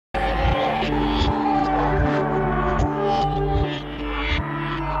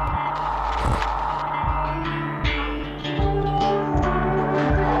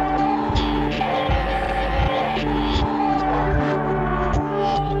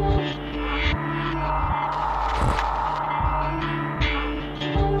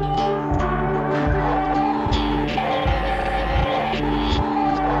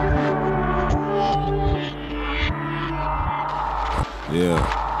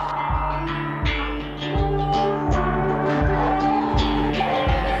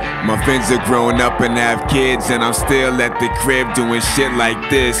My friends are grown up and have kids, and I'm still at the crib doing shit like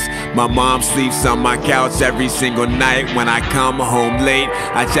this. My mom sleeps on my couch every single night. When I come home late,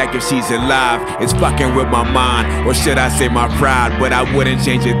 I check if she's alive. It's fucking with my mind, or should I say my pride, but I wouldn't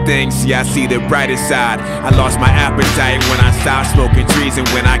change a thing. See, I see the brighter side. I lost my appetite when I stopped smoking trees, and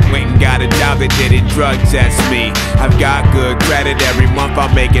when I went and got a job that didn't drug test me. I've got good credit, every month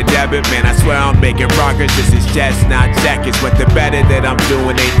I make a debit. Man, I swear I'm making progress. This is just not jackets, but the better that I'm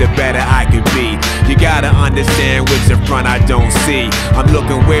doing ain't the better I could be. You gotta understand what's in front I don't see. I'm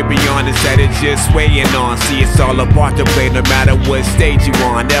looking way beyond instead of just waiting on. See, it's all a part to play no matter what stage you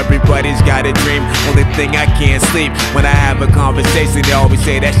on. Everybody's got a dream, only thing I can't sleep. When I have a conversation, they always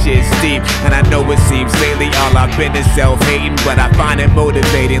say that shit's deep. And I know it seems lately all I've been is self-hating, but I find it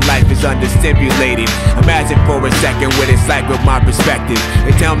motivating. Life is understimulating. Imagine for a second what it's like with my perspective.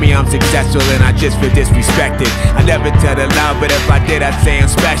 They tell me I'm successful and I just feel disrespected. I never tell a lie, but if I did I'd say I'm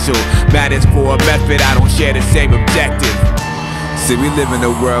special. Matters for a method, I don't share the same objective. See, we live in a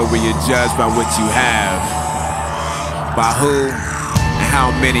world where you're judged by what you have, by who and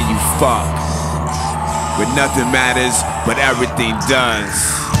how many you fuck. But nothing matters, but everything does.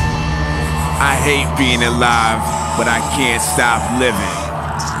 I hate being alive, but I can't stop living.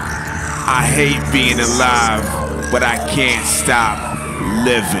 I hate being alive, but I can't stop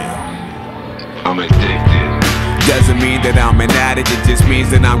living. I'm addicted. Doesn't mean that I'm an addict, it just means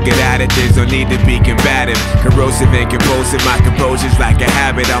that I'm good at it. There's no need to be combative, corrosive and compulsive. My composure's like a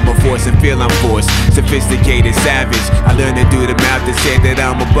habit, I'm a force and feel I'm forced. Sophisticated savage, I learned to do the math to say that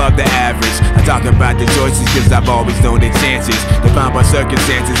I'm above the average. I talk about the choices cause I've always known the chances. Defined by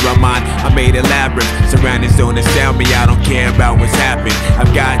circumstances, my mind, I made elaborate. Surroundings don't astound me, I don't care about what's happened.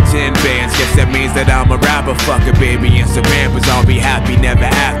 I've got 10 bands, guess that means that I'm a rapper. Fuck a baby and some pampers, I'll be happy never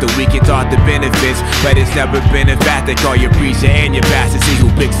after. We can talk the benefits, but it's never been a fact to call your preacher and your pastor, see who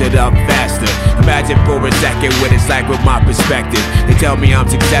picks it up faster. Imagine for a second what it's like with my perspective. They tell me I'm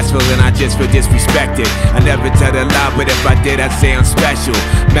successful and I just feel disrespected. I never tell a lie, but if I did I'd say I'm special.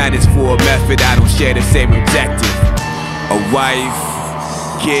 Matters for a method, I don't share the same objective. A wife,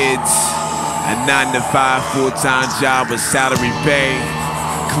 kids, a 9-to-5 full-time job with salary pay,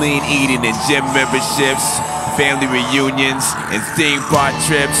 clean eating and gym memberships, family reunions and theme park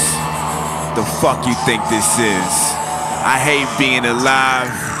trips. The fuck you think this is? I hate being alive,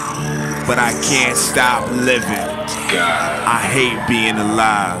 but I can't stop living. I hate being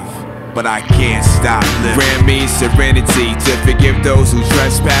alive, but I can't stop living. Grant me serenity to forgive those who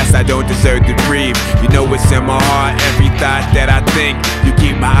trespass. I don't deserve to breathe. You know what's in my heart, every thought that I think. You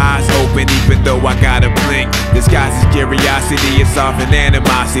keep my eyes open even though I gotta blink. Disguised as curiosity, it's often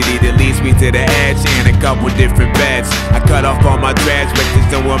animosity that leads me to the edge and a couple different beds. I cut off all my dreads, but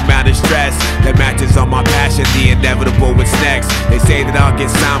there's no amount of stress that matches on my passion, the inevitable what's next. They say that I'll get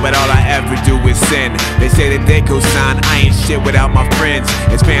signed, but all I ever do is sin. They say that they co-sign, I ain't shit without my friends.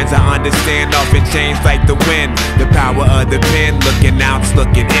 As fans I understand, often change like the wind. The power of the pen, looking out,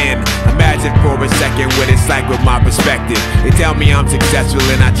 looking in. Imagine for a second what it's like with my perspective. They tell me I'm successful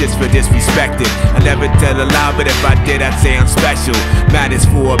and I just feel disrespected. I never tell a lie, but if I did I'd say I'm special. Matters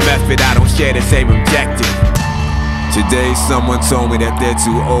for a method, I don't share the same objective. Today someone told me that they're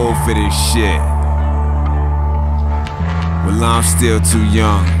too old for this shit. Well, I'm still too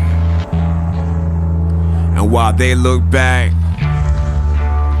young. And while they look back,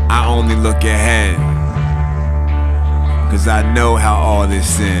 I only look ahead, cause I know how all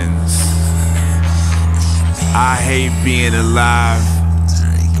this ends. I hate being alive,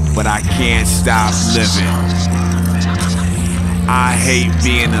 but I can't stop living. I hate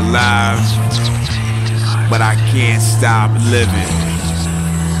being alive, but I can't stop living.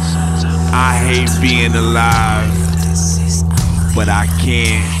 I hate being alive, but I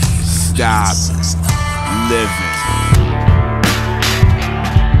can't stop living.